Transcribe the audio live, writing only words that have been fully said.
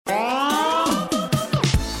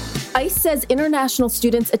says international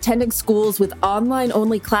students attending schools with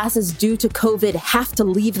online-only classes due to COVID have to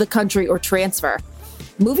leave the country or transfer.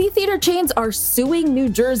 Movie theater chains are suing New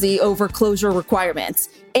Jersey over closure requirements.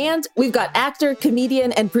 And we've got actor,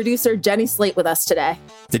 comedian, and producer Jenny Slate with us today.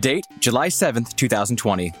 The date, July 7th,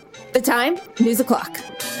 2020. The time, News O'Clock.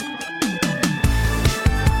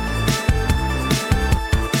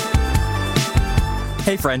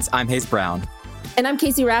 Hey friends, I'm Hayes Brown. And I'm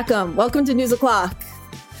Casey Rackham. Welcome to News O'Clock.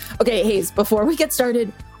 Okay, Hayes, before we get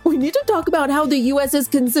started, we need to talk about how the U.S. is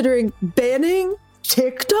considering banning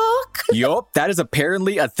TikTok? Yup, that is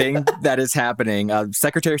apparently a thing that is happening.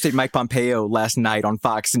 Secretary of State Mike Pompeo last night on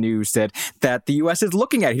Fox News said that the U.S. is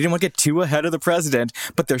looking at it. He didn't want to get too ahead of the president,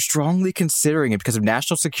 but they're strongly considering it because of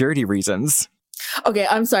national security reasons. Okay,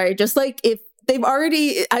 I'm sorry. Just like if they've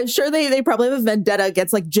already, I'm sure they probably have a vendetta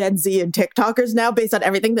against like Gen Z and TikTokers now based on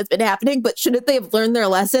everything that's been happening, but shouldn't they have learned their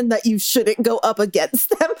lesson that you shouldn't go up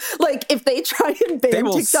against them? Like if they try and ban they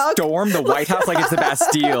will TikTok. Storm the White House like it's the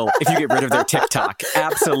Bastille if you get rid of their TikTok.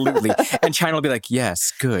 Absolutely. And China will be like,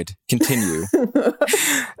 yes, good, continue.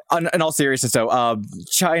 In all seriousness though,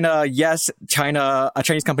 China, yes, a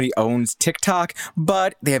Chinese company owns TikTok,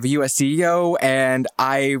 but they have a US CEO, and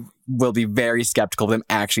I will be very skeptical of them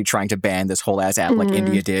actually trying to ban this whole ass app like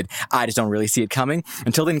India did. I just don't really see it coming.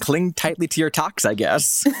 Until then, cling tightly to your talks, I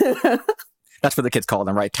guess. That's what the kids call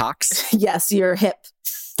them, right? Talks? Yes, you're hip.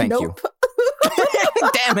 Thank you.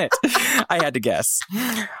 Damn it. I had to guess.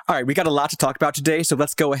 All right, we got a lot to talk about today, so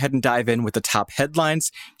let's go ahead and dive in with the top headlines.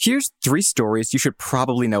 Here's 3 stories you should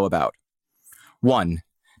probably know about. 1.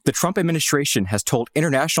 The Trump administration has told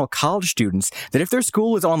international college students that if their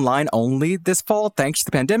school is online only this fall thanks to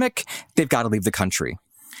the pandemic, they've got to leave the country.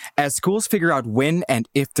 As schools figure out when and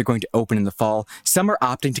if they're going to open in the fall, some are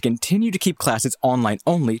opting to continue to keep classes online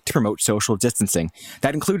only to promote social distancing.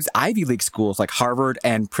 That includes Ivy League schools like Harvard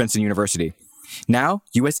and Princeton University. Now,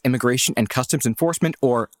 U.S. Immigration and Customs Enforcement,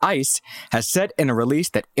 or ICE, has said in a release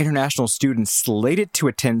that international students slated to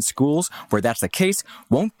attend schools where that's the case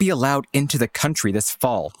won't be allowed into the country this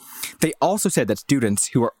fall. They also said that students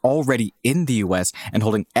who are already in the U.S. and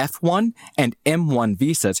holding F1 and M1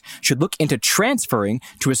 visas should look into transferring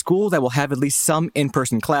to a school that will have at least some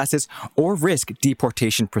in-person classes or risk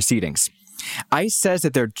deportation proceedings. ICE says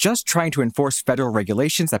that they're just trying to enforce federal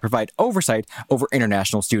regulations that provide oversight over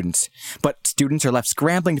international students. But students are left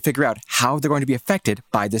scrambling to figure out how they're going to be affected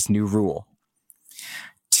by this new rule.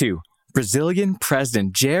 2. Brazilian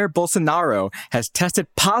President Jair Bolsonaro has tested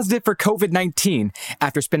positive for COVID-19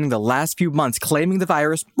 after spending the last few months claiming the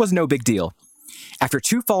virus was no big deal. After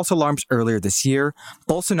 2 false alarms earlier this year,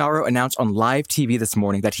 Bolsonaro announced on live TV this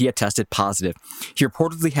morning that he had tested positive. He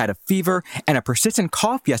reportedly had a fever and a persistent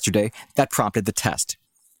cough yesterday that prompted the test.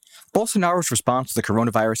 Bolsonaro's response to the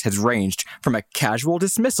coronavirus has ranged from a casual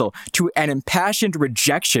dismissal to an impassioned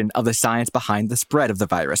rejection of the science behind the spread of the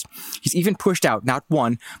virus. He's even pushed out not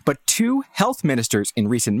 1, but 2 health ministers in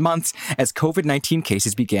recent months as COVID-19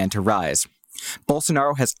 cases began to rise.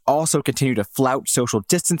 Bolsonaro has also continued to flout social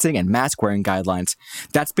distancing and mask-wearing guidelines.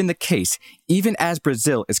 That's been the case even as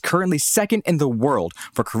Brazil is currently second in the world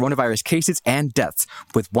for coronavirus cases and deaths,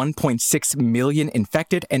 with 1.6 million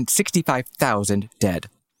infected and 65,000 dead.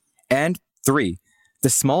 And 3. The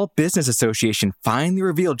Small Business Association finally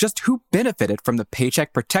revealed just who benefited from the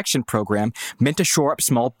Paycheck Protection Program meant to shore up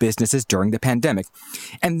small businesses during the pandemic.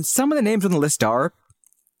 And some of the names on the list are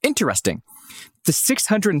interesting. The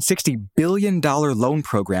 $660 billion loan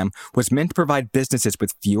program was meant to provide businesses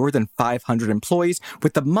with fewer than 500 employees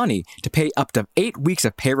with the money to pay up to 8 weeks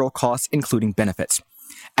of payroll costs, including benefits.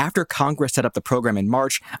 After Congress set up the program in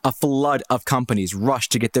March, a flood of companies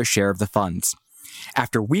rushed to get their share of the funds.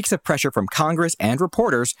 After weeks of pressure from Congress and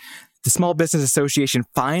reporters, the Small Business Association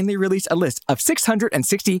finally released a list of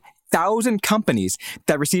 660,000 companies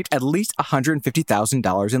that received at least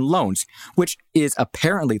 $150,000 in loans, which is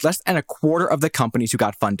apparently less than a quarter of the companies who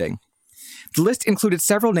got funding. The list included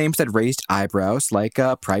several names that raised eyebrows, like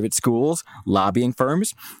private schools, lobbying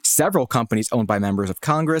firms, several companies owned by members of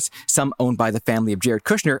Congress, some owned by the family of Jared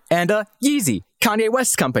Kushner, and Yeezy, Kanye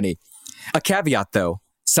West's company. A caveat, though.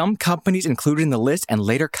 Some companies included in the list and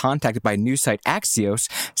later contacted by news site Axios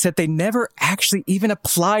said they never actually even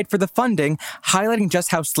applied for the funding, highlighting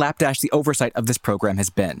just how slapdash the oversight of this program has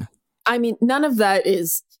been. I mean, none of that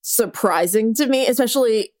is surprising to me,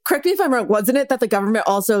 especially, correct me if I'm wrong, wasn't it that the government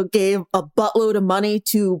also gave a buttload of money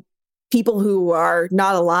to people who are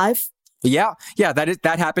not alive? Yeah,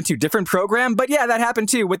 that happened too. Different program, but yeah, that happened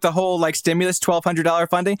too with the whole like stimulus $1,200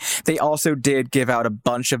 funding. They also did give out a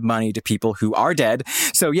bunch of money to people who are dead.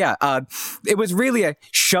 So yeah, it was really a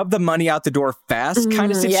shove the money out the door fast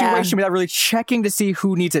kind of situation without really checking to see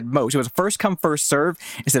who needs it most. It was first come, first serve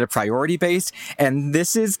instead of priority based, and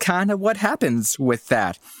this is kind of what happens with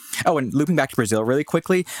that. Oh, and looping back to Brazil really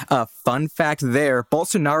quickly, fun fact there,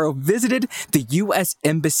 Bolsonaro visited the U.S.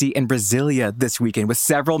 Embassy in Brasilia this weekend with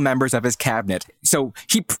several members of his cabinet. So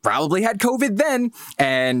he probably had COVID then,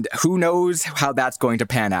 and who knows how that's going to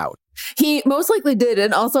pan out. He most likely did.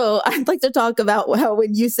 And also, I'd like to talk about how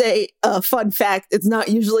when you say a fun fact, it's not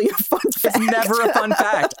usually a fun fact. It's never a fun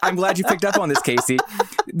fact. I'm glad you picked up on this, Casey.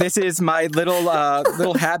 This is my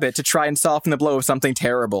little habit to try and soften the blow of something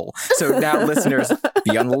terrible. So now, listeners,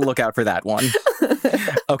 be on the lookout for that one.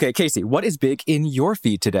 Okay, Casey, what is big in your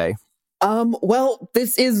feed today? Well,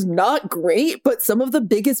 this is not great, but some of the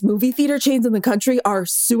biggest movie theater chains in the country are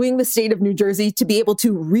suing the state of New Jersey to be able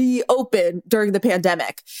to reopen during the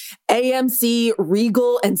pandemic. AMC,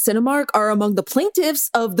 Regal, and Cinemark are among the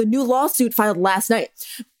plaintiffs of the new lawsuit filed last night.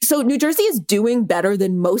 So New Jersey is doing better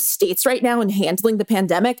than most states right now in handling the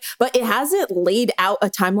pandemic, but it hasn't laid out a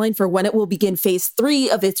timeline for when it will begin phase 3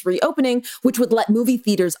 of its reopening, which would let movie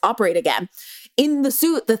theaters operate again. In the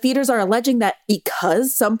suit, the theaters are alleging that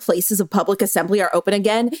because some places of public assembly are open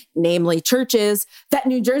again, namely churches, that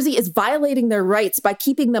New Jersey is violating their rights by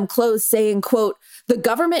keeping them closed, saying, quote, "The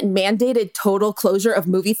government-mandated total closure of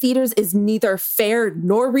movie theaters is neither fair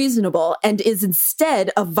nor reasonable and is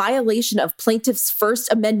instead a violation of plaintiffs'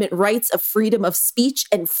 First Amendment rights of freedom of speech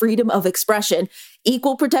and freedom of expression,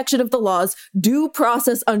 equal protection of the laws, due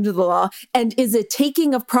process under the law, and is a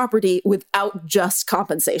taking of property without just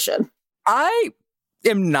compensation." I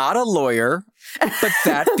am not a lawyer, but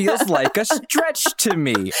that feels like a stretch to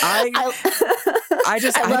me. I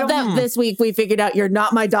love that this week we figured out you're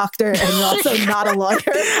not my doctor and you're also not a lawyer.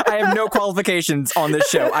 I have no qualifications on this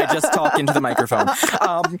show. I just talk into the microphone.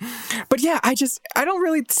 But yeah, I don't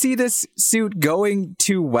really see this suit going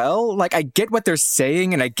too well. Like, I get what they're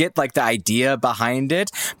saying and I get like the idea behind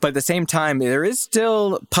it, but at the same time, there is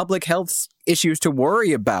still public health issues to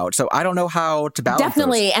worry about. So I don't know how to balance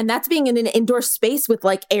Definitely. those. And that's being in an indoor space with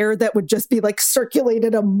like air that would just be like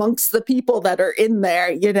circulated amongst the people that are in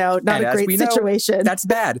there, not and a great situation. That's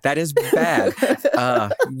bad. That is bad.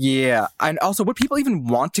 Yeah. And also, would people even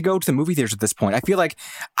want to go to the movie theaters at this point? I feel like,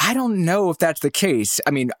 I don't know if that's the case.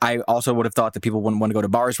 I mean, I also would have thought that people wouldn't want to go to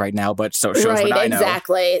bars right now, but so shows what I know.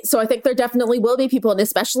 Exactly. So I think there definitely will be people, and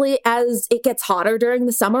especially as it gets hotter during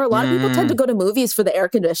the summer, a lot of people tend to go to movies for the air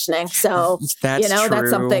conditioning. So, that's true. That's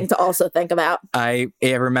something to also think about. I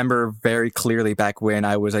remember very clearly back when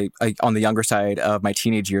I was on the younger side of my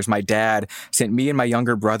teenage years, my dad sent me and my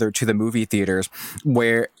younger brother to the movie theaters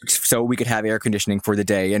so we could have air conditioning for the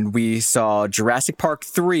day. And we saw Jurassic Park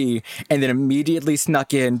 3 and then immediately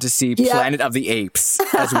snuck in to see Planet of the Apes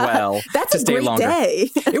as well. That's to a stay great longer. day.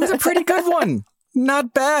 It was a pretty good one.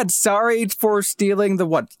 Not bad. Sorry for stealing the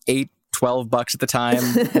 $12 at the time,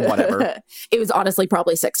 whatever. It was honestly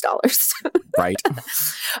probably $6. Right.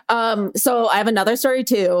 So I have another story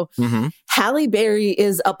too. Mm-hmm. Halle Berry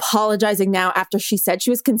is apologizing now after she said she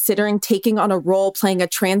was considering taking on a role playing a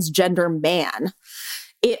transgender man.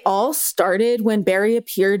 It all started when Berry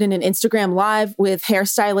appeared in an Instagram Live with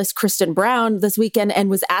hairstylist Kristen Brown this weekend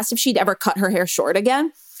and was asked if she'd ever cut her hair short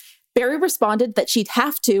again. Berry responded that she'd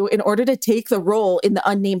have to in order to take the role in the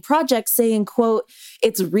unnamed project, saying, quote,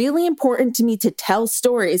 "It's really important to me to tell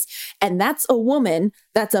stories, and that's a woman,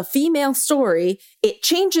 that's a female story. It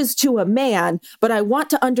changes to a man, but I want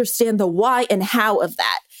to understand the why and how of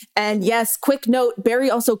that." And yes, quick note, Berry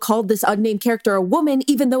also called this unnamed character a woman,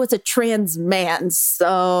 even though it's a trans man.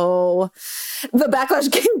 So the backlash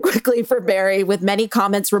came quickly for Berry, with many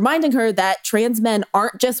comments reminding her that trans men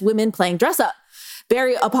aren't just women playing dress up.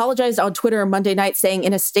 Berry apologized on Twitter Monday night, saying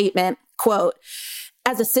in a statement, quote,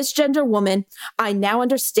 "As a cisgender woman, I now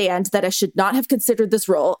understand that I should not have considered this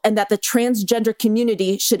role and that the transgender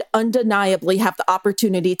community should undeniably have the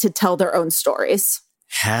opportunity to tell their own stories."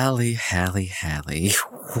 Halle.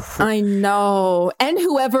 I know. And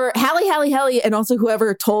whoever, Halle, and also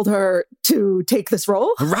whoever told her to take this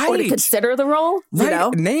role. Right. Or to consider the role.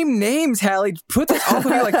 Right. Name names, Halle. Put this all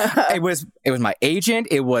together. Like, it was my agent.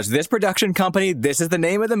 It was this production company. This is the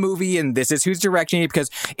name of the movie, and this is who's directing it. Because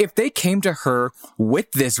if they came to her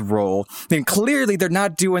with this role, then clearly they're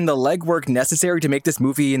not doing the legwork necessary to make this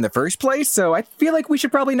movie in the first place. So I feel like we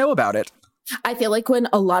should probably know about it. I feel like when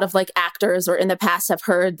a lot of like actors or in the past have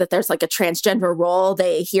heard that there's like a transgender role,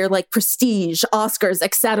 they hear like Prestige, Oscars,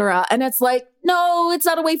 etc. And it's like, no, it's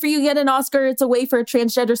not a way for you to get an Oscar. It's a way for a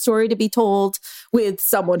transgender story to be told with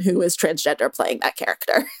someone who is transgender playing that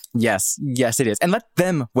character. Yes, it is. And let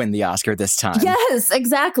them win the Oscar this time. Yes,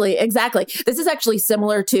 exactly. This is actually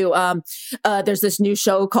similar to, there's this new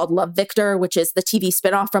show called Love, Victor, which is the TV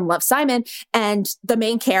spinoff from Love, Simon. And the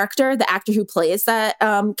main character, the actor who plays that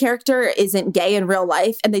character, isn't gay in real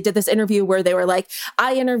life. And they did this interview where they were like,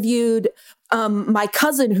 I interviewed my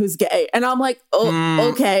cousin who's gay. And I'm like,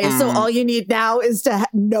 okay. So all you need now is to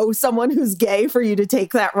know someone who's gay for you to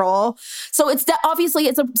take that role. So it's obviously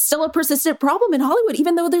it's still a persistent problem in Hollywood,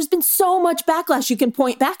 even though there's been so much backlash you can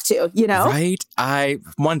point back to, you know? Right.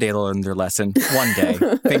 One day they'll learn their lesson. One day.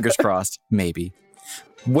 Fingers crossed. Maybe.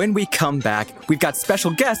 When we come back, we've got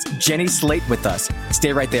special guest Jenny Slate with us.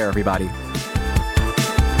 Stay right there, everybody.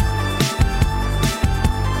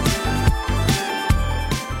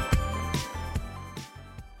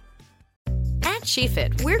 At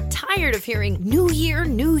SheFit, we're tired of hearing new year,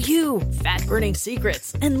 new you, fat-burning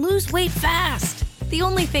secrets, and lose weight fast. The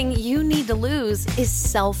only thing you need to lose is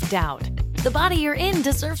self-doubt. The body you're in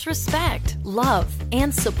deserves respect, love,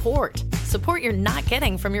 and support. Support you're not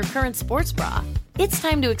getting from your current sports bra. It's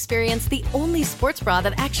time to experience the only sports bra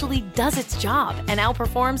that actually does its job and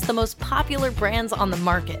outperforms the most popular brands on the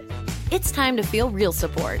market. It's time to feel real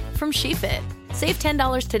support from SheFit. Save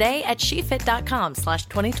 $10 today at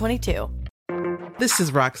shefit.com/2022. This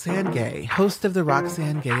is Roxane Gay, host of the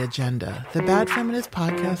Roxane Gay Agenda, the bad feminist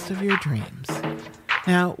podcast of your dreams.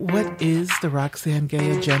 Now, what is the Roxane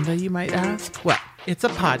Gay Agenda, you might ask? Well, it's a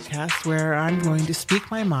podcast where I'm going to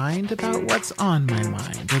speak my mind about what's on my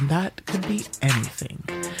mind, and that could be anything.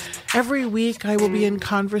 Every week, I will be in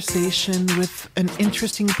conversation with an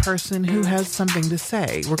interesting person who has something to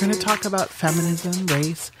say. We're going to talk about feminism,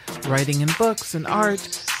 race, writing in books and art,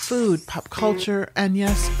 food, pop culture, and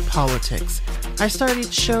yes, politics. I start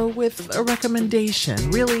each show with a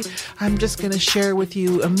recommendation. Really, I'm just going to share with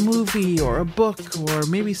you a movie or a book or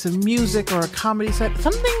maybe some music or a comedy set,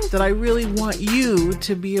 something that I really want you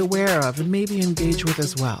to be aware of and maybe engage with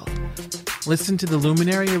as well. Listen to the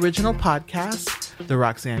Luminary original podcast, The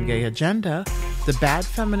Roxane Gay Agenda, the bad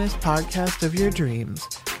feminist podcast of your dreams,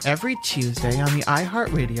 every Tuesday on the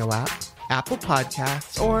iHeartRadio app, Apple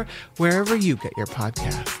Podcasts, or wherever you get your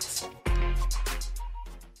podcasts.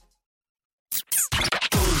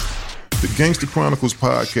 The Gangster Chronicles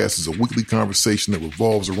podcast is a weekly conversation that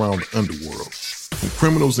revolves around the underworld. From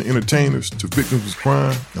criminals and entertainers to victims of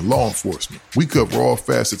crime and law enforcement, we cover all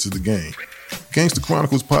facets of the game. Gangster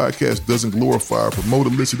Chronicles podcast doesn't glorify or promote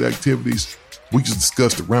illicit activities. We just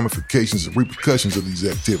discuss the ramifications and repercussions of these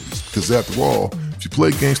activities. Because after all, if you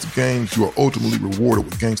play gangster games, you are ultimately rewarded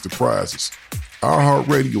with gangster prizes.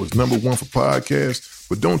 iHeartRadio is #1 for podcasts,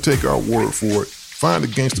 but don't take our word for it. Find the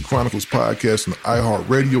Gangster Chronicles podcast on the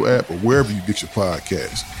iHeartRadio app or wherever you get your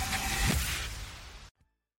podcasts.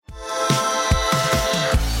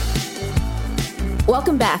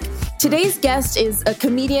 Welcome back. Today's guest is a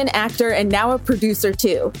comedian, actor, and now a producer,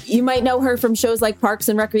 too. You might know her from shows like Parks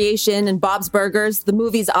and Recreation and Bob's Burgers, the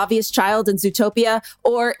movies Obvious Child and Zootopia,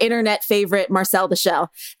 or internet favorite Marcel the Shell.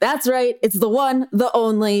 That's right. It's the one, the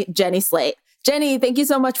only Jenny Slate. Jenny, thank you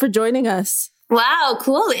so much for joining us. Wow,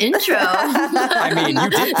 cool intro. I mean, you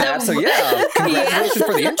did that, so yeah. Congratulations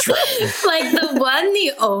for the intro. Like the one,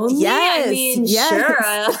 the only. Yes, I mean, yes. Sure,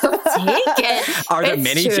 I'll take it. Are there It's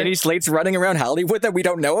many true. Jenny Slates running around Hollywood that we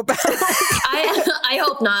don't know about? I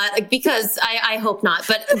hope not, because I hope not.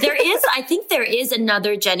 But I think there is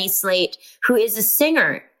another Jenny Slate who is a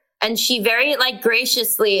singer. And she very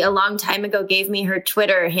graciously a long time ago gave me her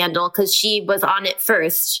Twitter handle because she was on it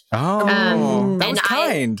first. Oh, that and was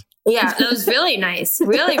kind. Yeah, that was really nice.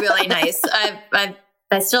 Really, really nice.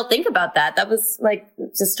 I still think about that. That was so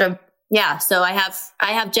I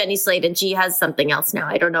have Jenny Slate and she has something else now.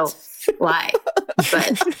 I don't know why,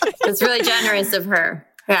 but it's really generous of her.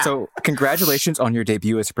 Yeah. So congratulations on your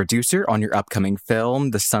debut as a producer on your upcoming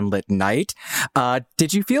film, The Sunlit Night.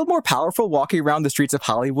 Did you feel more powerful walking around the streets of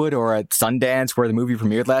Hollywood or at Sundance where the movie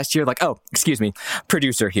premiered last year? Like, oh, excuse me,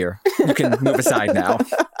 producer here. You can move aside now.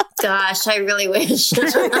 Gosh, I really wish.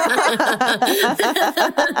 That's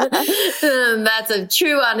a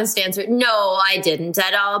true, honest answer. No, I didn't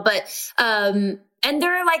at all. But, and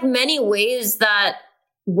there are many ways that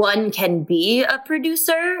one can be a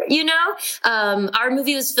producer, you know? Our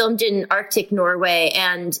movie was filmed in Arctic Norway,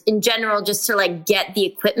 and in general, just to get the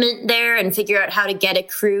equipment there and figure out how to get a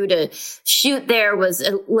crew to shoot there was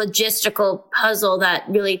a logistical puzzle that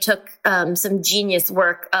really took some genius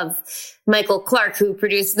work of Michael Clark, who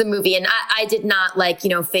produced the movie. And I did not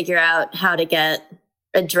figure out how to get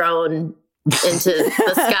a drone into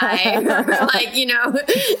the sky or like, you know,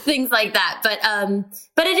 things like that.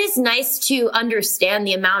 But it is nice to understand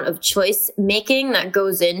the amount of choice making that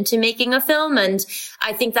goes into making a film. And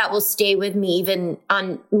I think that will stay with me even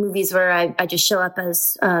on movies where I just show up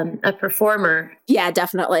as a performer. Yeah,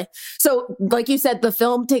 definitely. So like you said, the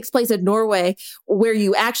film takes place in Norway, where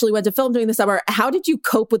you actually went to film during the summer. How did you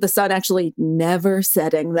cope with the sun actually never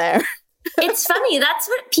setting there? It's funny. That's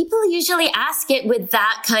what people usually ask it, with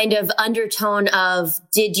that kind of undertone of,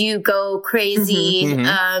 did you go crazy?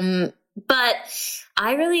 But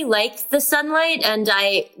I really like the sunlight, and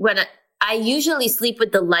I usually sleep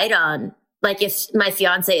with the light on. Like if my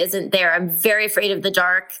fiance isn't there, I'm very afraid of the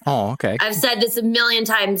dark. Oh, okay. I've said this a million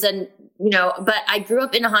times, and you know, but I grew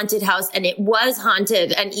up in a haunted house, and it was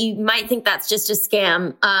haunted, and you might think that's just a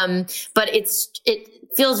scam. But it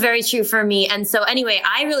feels very true for me. And so anyway,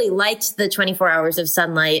 I really liked the 24 hours of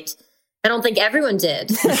sunlight. I don't think everyone did,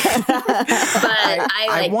 but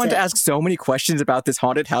I wanted to ask so many questions about this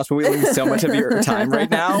haunted house, but we lose so much of your time right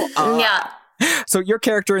now. Yeah. So your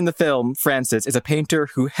character in the film, Frances, is a painter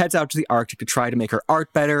who heads out to the Arctic to try to make her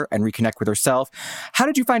art better and reconnect with herself. How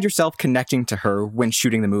did you find yourself connecting to her when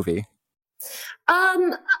shooting the movie?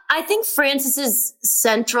 I think Frances's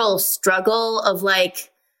central struggle of like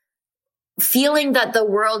feeling that the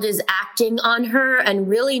world is acting on her and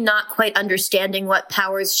really not quite understanding what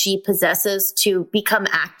powers she possesses to become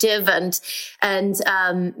active and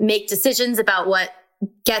make decisions about what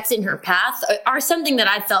gets in her path are something that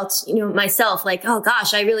I felt, you know, myself, like, oh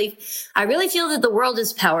gosh, I really feel that the world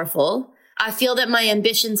is powerful. I feel that my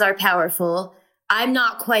ambitions are powerful. I'm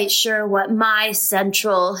not quite sure what my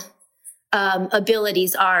central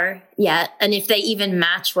abilities are yet, and if they even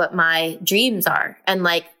match what my dreams are, and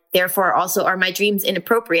like, therefore also, are my dreams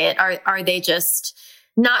inappropriate? Are they just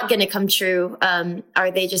not going to come true?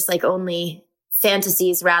 Are they just like only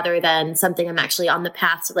fantasies rather than something I'm actually on the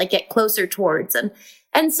path to like get closer towards?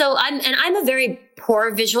 And so I'm a very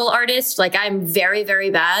poor visual artist. Like I'm very, very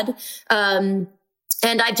bad. And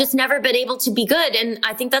I've just never been able to be good. And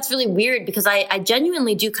I think that's really weird because I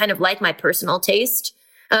genuinely do kind of like my personal taste.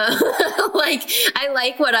 Like I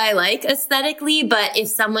like what I like aesthetically, but if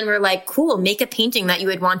someone were like, cool, make a painting that you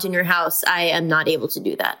would want in your house, I am not able to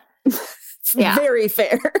do that. Yeah. Very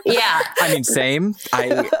fair. Yeah. I mean, same.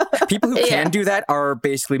 People who can do that are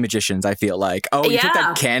basically magicians, I feel like. Oh, you took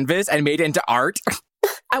that canvas and made it into art?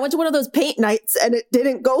 I went to one of those paint nights and it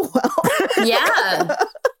didn't go well. Yeah.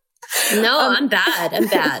 No, I'm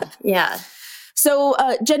bad. Yeah. So,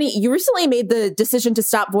 Jenny, you recently made the decision to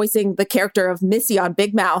stop voicing the character of Missy on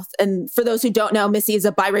Big Mouth. And for those who don't know, Missy is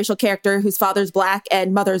a biracial character whose father's Black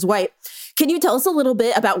and mother's white. Can you tell us a little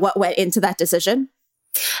bit about what went into that decision?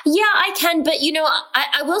 Yeah, I can. But, you know,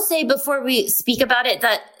 I will say before we speak about it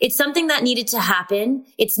that it's something that needed to happen.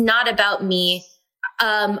 It's not about me.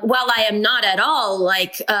 While I am not at all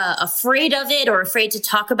like afraid of it or afraid to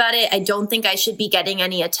talk about it, I don't think I should be getting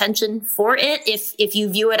any attention for it. If you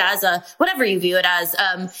view it as whatever you view it as,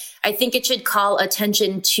 I think it should call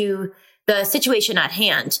attention to the situation at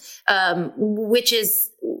hand, which is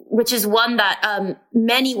one that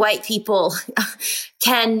many white people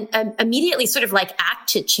can immediately sort of like act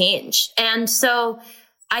to change. And so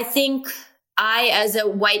I think I, as a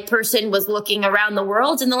white person, was looking around the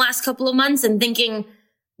world in the last couple of months and thinking,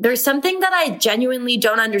 there's something that I genuinely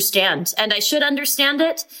don't understand, and I should understand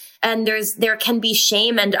it. And there can be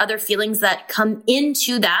shame and other feelings that come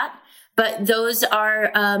into that. But those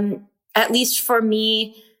are, at least for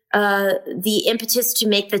me, the impetus to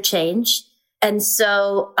make the change. And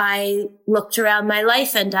so I looked around my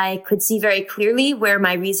life and I could see very clearly where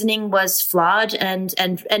my reasoning was flawed and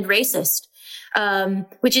racist.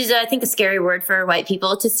 Which is, I think, a scary word for white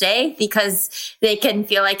people to say because they can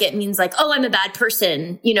feel like it means like, oh, I'm a bad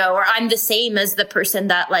person, you know, or I'm the same as the person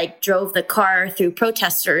that like drove the car through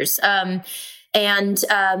protesters.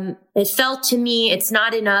 It felt to me, it's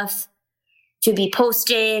not enough to be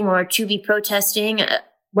posting or to be protesting.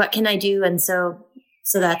 What can I do? And so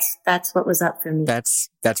that's what was up for me. That's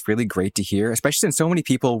really great to hear, especially since so many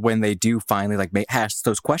people, when they do finally like ask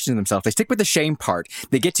those questions themselves, they stick with the shame part.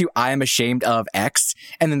 They get to, I am ashamed of X,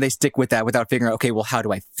 and then they stick with that without figuring out, okay, well, how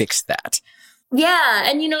do I fix that? Yeah.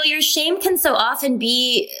 And, you know, your shame can so often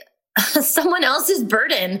be someone else's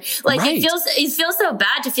burden. Like right. It feels so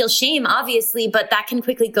bad to feel shame, obviously, but that can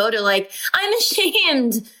quickly go to like, I'm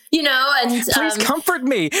ashamed. You know, and please comfort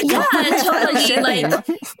me. Yeah, totally. Like,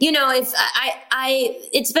 you know, if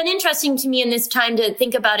it's been interesting to me in this time to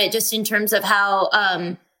think about it just in terms of how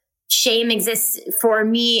shame exists for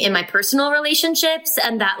me in my personal relationships,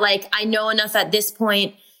 and that like I know enough at this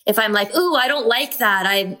point if I'm like, ooh, I don't like that.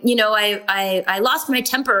 I lost my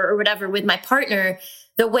temper or whatever with my partner.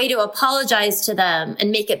 The way to apologize to them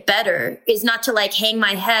and make it better is not to like hang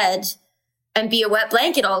my head and be a wet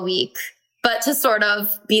blanket all week, but to sort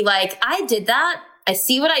of be like, I did that. I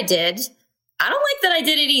see what I did. I don't like that I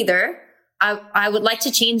did it either. I would like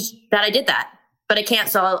to change that I did that, but I can't.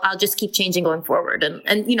 So I'll just keep changing going forward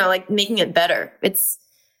and, you know, like making it better. It's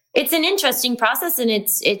an interesting process. And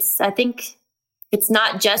I think it's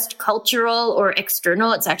not just cultural or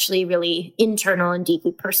external. It's actually really internal and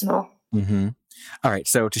deeply personal. Mm-hmm. All right.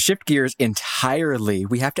 So to shift gears entirely,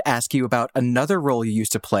 we have to ask you about another role you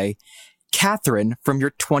used to play, Catherine from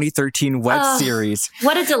your 2013 web series.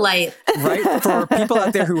 What a delight. Right? For people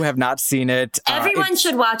out there who have not seen it. Everyone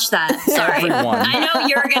should watch that. Sorry. Everyone. I know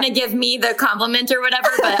you're going to give me the compliment or whatever,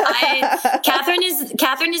 but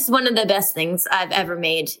Catherine is one of the best things I've ever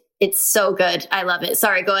made. It's so good. I love it.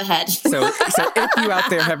 Sorry, go ahead. So if you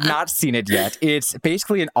out there have not seen it yet, it's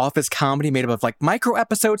basically an office comedy made up of like micro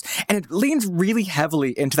episodes, and it leans really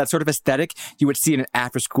heavily into that sort of aesthetic you would see in an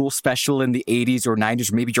after-school special in the 80s or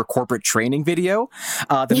 90s, or maybe your corporate training video.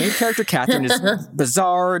 The main character, Catherine, is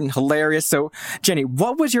bizarre and hilarious. So, Jenny,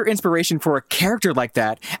 what was your inspiration for a character like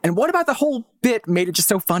that? And what about the whole bit made it just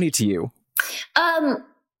so funny to you?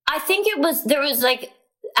 I think there was like,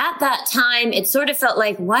 at that time, it sort of felt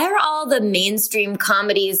like, why are all the mainstream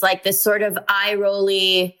comedies like this sort of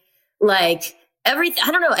eye-rolly, like everything?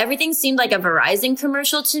 I don't know. Everything seemed like a Verizon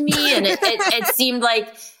commercial to me. And it seemed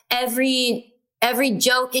like every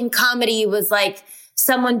joke in comedy was like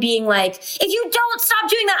someone being like, if you don't stop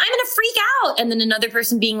doing that, I'm going to freak out. And then another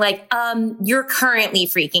person being like, you're currently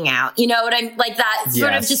freaking out. You know what I'm like, that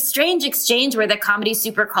sort of just strange exchange where the comedy's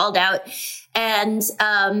super called out. And,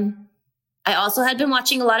 I also had been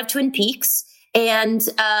watching a lot of Twin Peaks, and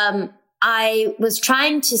I was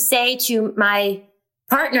trying to say to my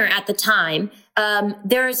partner at the time,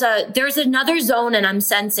 there's another zone and I'm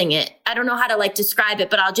sensing it. I don't know how to like describe it,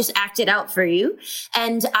 but I'll just act it out for you.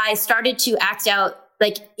 And I started to act out,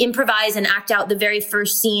 like improvise and act out the very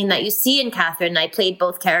first scene that you see in Catherine. I played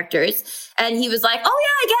both characters, and he was like, oh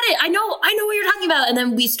yeah, I get it. I know what you're talking about. And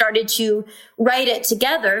then we started to write it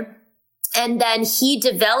together. And then he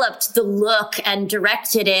developed the look and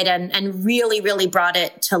directed it and really, really brought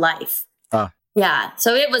it to life. Yeah.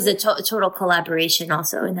 So it was a total collaboration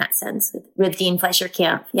also in that sense with Dean Fleischer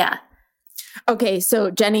Camp. Yeah. Okay. So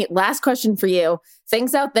Jenny, last question for you.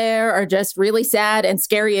 Things out there are just really sad and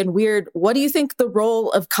scary and weird. What do you think the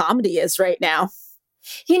role of comedy is right now?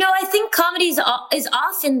 You know, I think comedy is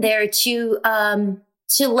often there to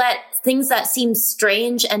let things that seem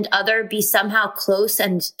strange and other be somehow close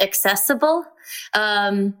and accessible.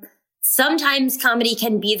 Sometimes comedy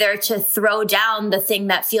can be there to throw down the thing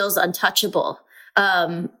that feels untouchable.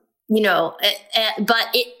 But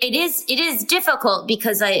it is difficult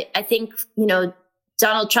because I think, you know,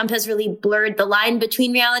 Donald Trump has really blurred the line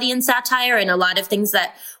between reality and satire, and a lot of things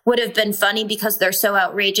that would have been funny because they're so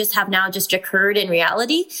outrageous have now just occurred in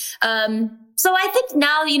reality. So I think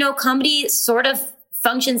now, you know, comedy sort of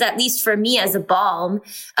functions, at least for me, as a balm,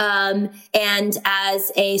 and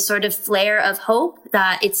as a sort of flare of hope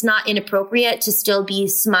that it's not inappropriate to still be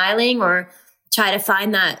smiling or try to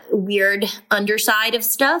find that weird underside of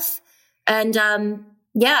stuff. And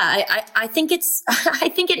I think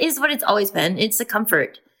it is what it's always been. It's a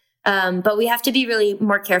comfort. But we have to be really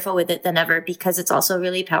more careful with it than ever because it's also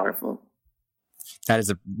really powerful. That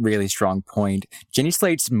is a really strong point. Jenny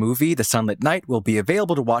Slate's movie, The Sunlit Night, will be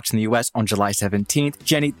available to watch in the U.S. on July 17th.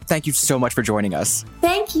 Jenny, thank you so much for joining us.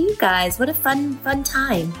 Thank you, guys. What a fun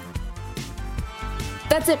time.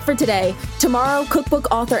 That's it for today. Tomorrow,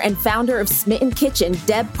 cookbook author and founder of Smitten Kitchen,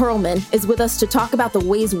 Deb Perlman, is with us to talk about the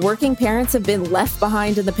ways working parents have been left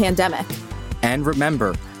behind in the pandemic. And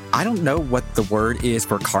remember, I don't know what the word is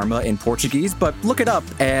for karma in Portuguese, but look it up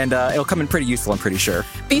and it'll come in pretty useful, I'm pretty sure.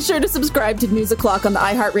 Be sure to subscribe to News O'Clock on the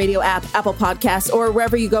iHeartRadio app, Apple Podcasts, or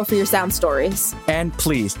wherever you go for your sound stories. And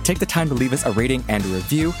please, take the time to leave us a rating and a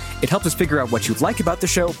review. It helps us figure out what you like about the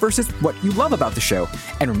show versus what you love about the show.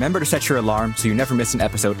 And remember to set your alarm so you never miss an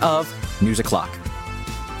episode of News O'Clock.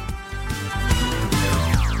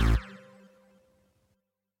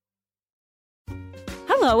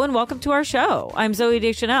 Hello and welcome to our show. I'm Zooey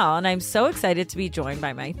Deschanel, and I'm so excited to be joined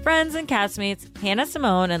by my friends and castmates Hannah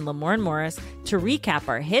Simone and Lamorne Morris to recap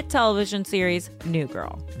our hit television series, New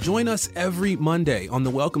Girl. Join us every Monday on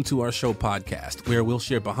the Welcome to Our Show podcast, where we'll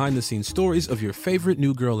share behind-the-scenes stories of your favorite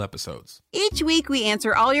New Girl episodes. Each week, we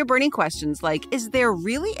answer all your burning questions like, is there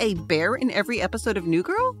really a bear in every episode of New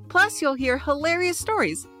Girl? Plus, you'll hear hilarious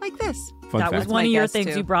stories like this. That was fact. one of my your guess, things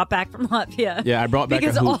too. you brought back from Latvia. Yeah, I brought back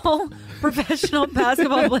because a hoop. all professional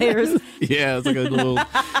basketball players. Yeah, it's like a little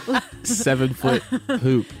 7-foot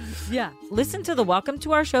hoop. Yeah. Listen to the Welcome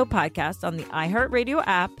to Our Show podcast on the iHeartRadio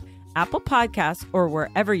app, Apple Podcasts, or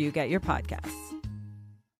wherever you get your podcasts.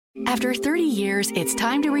 After 30 years, it's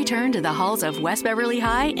time to return to the halls of West Beverly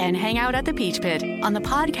High and hang out at the Peach Pit on the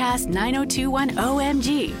podcast 90210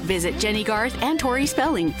 OMG. Visit Jenny Garth and Tori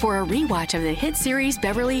Spelling for a rewatch of the hit series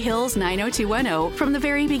Beverly Hills 90210 from the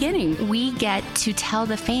very beginning. We get to tell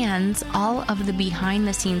the fans all of the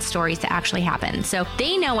behind-the-scenes stories that actually happen. So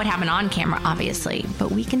they know what happened on camera, obviously,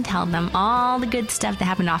 but we can tell them all the good stuff that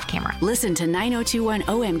happened off camera. Listen to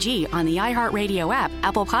 90210 OMG on the iHeartRadio app,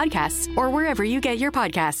 Apple Podcasts, or wherever you get your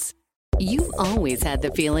podcasts. You've always had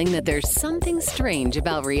the feeling that there's something strange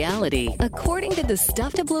about reality. According to the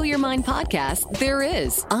Stuff to Blow Your Mind podcast, there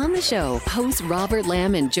is. On the show, hosts Robert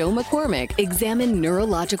Lamb and Joe McCormick examine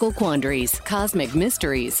neurological quandaries, cosmic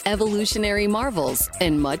mysteries, evolutionary marvels,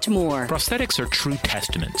 and much more. Prosthetics are true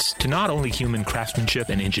testaments to not only human craftsmanship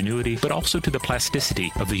and ingenuity, but also to the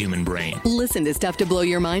plasticity of the human brain. Listen to Stuff to Blow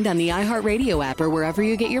Your Mind on the iHeartRadio app or wherever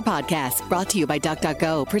you get your podcasts. Brought to you by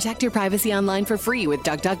DuckDuckGo. Protect your privacy online for free with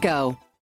DuckDuckGo.